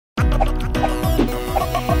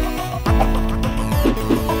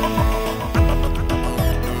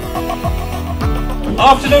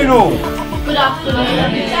Afternoon all. Good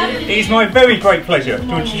afternoon. It is my very great pleasure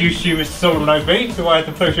to introduce you Mr. Solomon O.B, who I had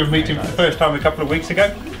the pleasure of meeting for the first time a couple of weeks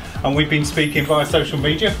ago. And we've been speaking via social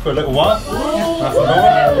media for a little while.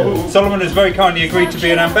 Solomon has very kindly agreed to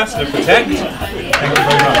be an ambassador for TACT. Thank you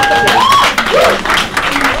very much.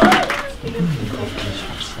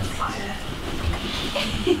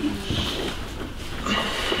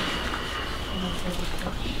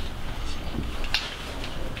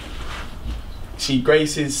 She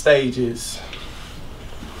graces stages,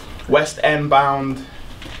 West End bound,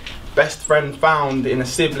 best friend found in a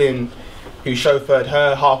sibling who chauffeured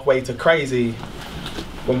her halfway to crazy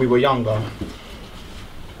when we were younger.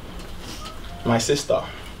 My sister.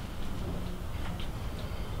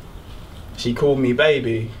 She called me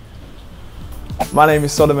baby. My name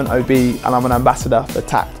is Solomon O.B and I'm an ambassador for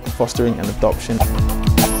TACT, Fostering and Adoption.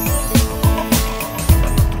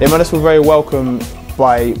 They made us feel very welcome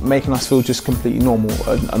by making us feel just completely normal,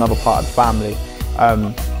 another part of the family.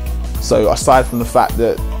 So aside from the fact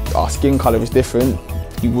that our skin colour is different,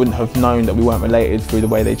 you wouldn't have known that we weren't related through the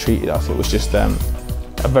way they treated us. It was just a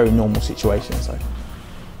very normal situation. So,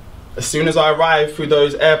 as soon as I arrived through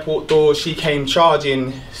those airport doors, she came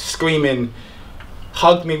charging, screaming,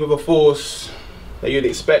 hugged me with a force that you'd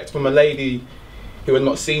expect from a lady who had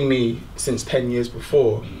not seen me since 10 years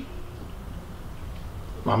before.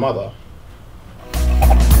 My mother.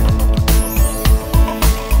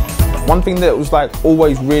 One thing that was like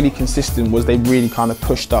always really consistent was they really kind of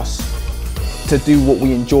pushed us to do what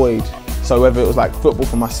we enjoyed. So whether it was like football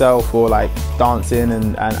for myself or like dancing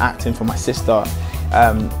and acting for my sister.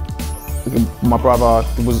 My brother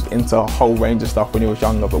was into a whole range of stuff when he was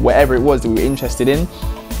younger, but whatever it was that we were interested in,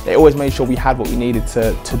 they always made sure we had what we needed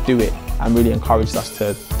to do it and really encouraged us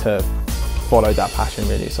to follow that passion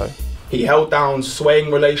really. So he held down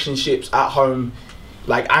swaying relationships at home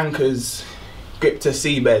like anchors gripped to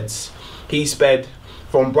seabeds. He sped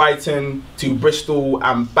from Brighton to Bristol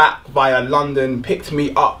and back via London, picked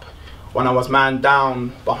me up when I was man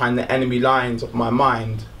down behind the enemy lines of my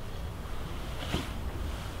mind.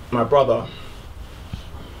 My brother.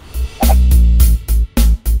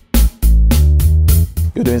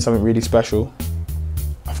 You're doing something really special.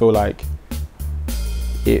 I feel like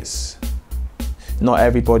it's not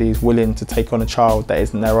everybody is willing to take on a child that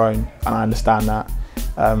isn't their own, and I understand that.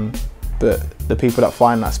 But the people that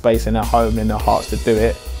find that space in their home and in their hearts to do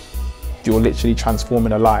it, you're literally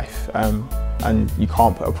transforming a life, and you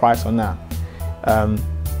can't put a price on that.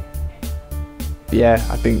 Yeah,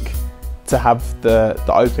 I think to have the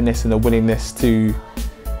openness and the willingness to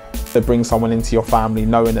bring someone into your family,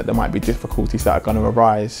 knowing that there might be difficulties that are going to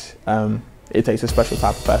arise, it takes a special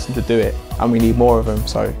type of person to do it, and we need more of them.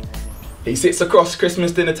 So he sits across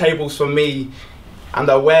Christmas dinner tables for me, and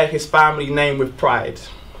I wear his family name with pride.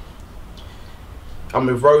 And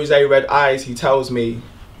with rosé red eyes, he tells me,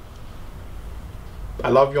 I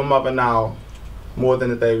love your mother now more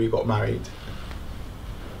than the day we got married.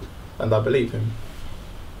 And I believe him.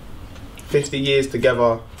 50 years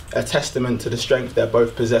together, a testament to the strength they're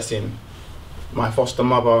both possessing. My foster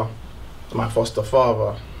mother, my foster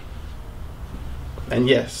father. And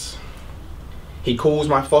yes, he calls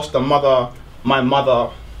my foster mother my mother,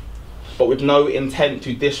 but with no intent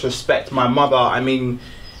to disrespect my mother. I mean,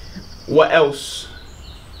 what else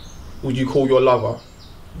would you call your lover?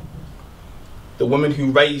 The woman who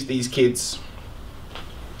raised these kids,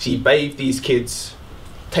 she bathed these kids,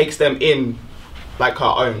 takes them in like her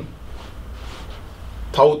own,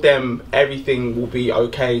 told them everything will be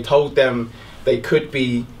okay, told them they could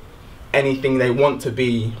be anything they want to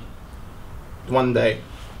be one day.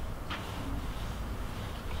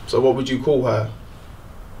 So what would you call her?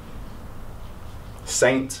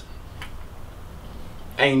 Saint?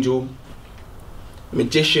 Angel?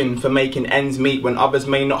 Magician for making ends meet when others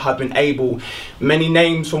may not have been able. Many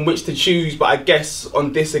names from which to choose, but I guess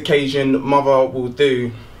on this occasion, mother will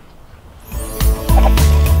do.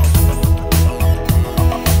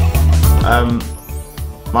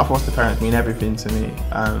 My foster parents mean everything to me.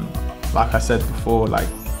 Like I said before, like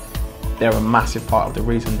they're a massive part of the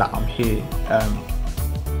reason that I'm here.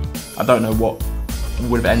 I don't know what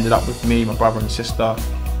would have ended up with me, my brother and sister,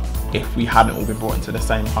 if we hadn't all been brought into the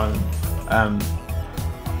same home.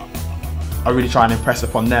 I really try and impress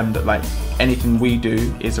upon them that like anything we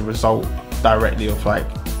do is a result directly of like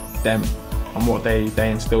them and what they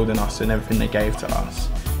instilled in us and everything they gave to us.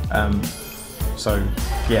 So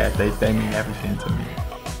yeah, they mean everything to me.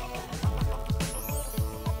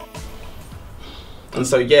 And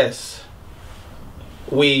so yes,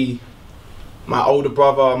 we, my older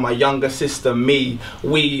brother, my younger sister, me,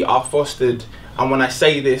 we are fostered. And when I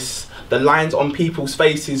say this, The lines on people's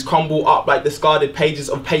faces crumble up like discarded pages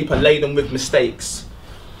of paper laden with mistakes.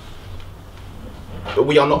 But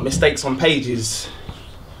we are not mistakes on pages.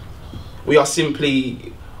 We are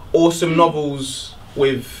simply awesome novels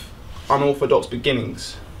with unorthodox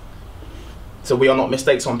beginnings. So we are not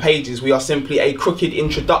mistakes on pages. We are simply a crooked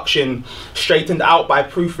introduction straightened out by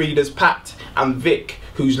proofreaders Pat and Vic,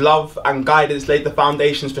 whose love and guidance laid the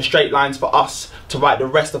foundations for straight lines for us to write the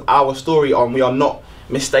rest of our story on. We are not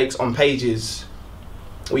mistakes on pages.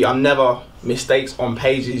 We are never mistakes on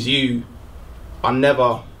pages. You are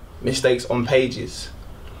never mistakes on pages.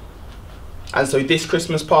 And so this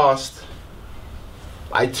Christmas past,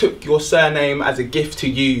 I took your surname as a gift to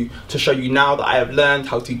you to show you now that I have learned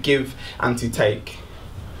how to give and to take.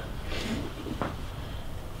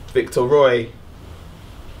 Victor Roy,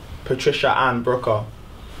 Patricia Ann Brooker,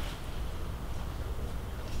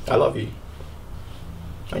 I love you.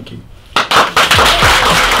 Thank you.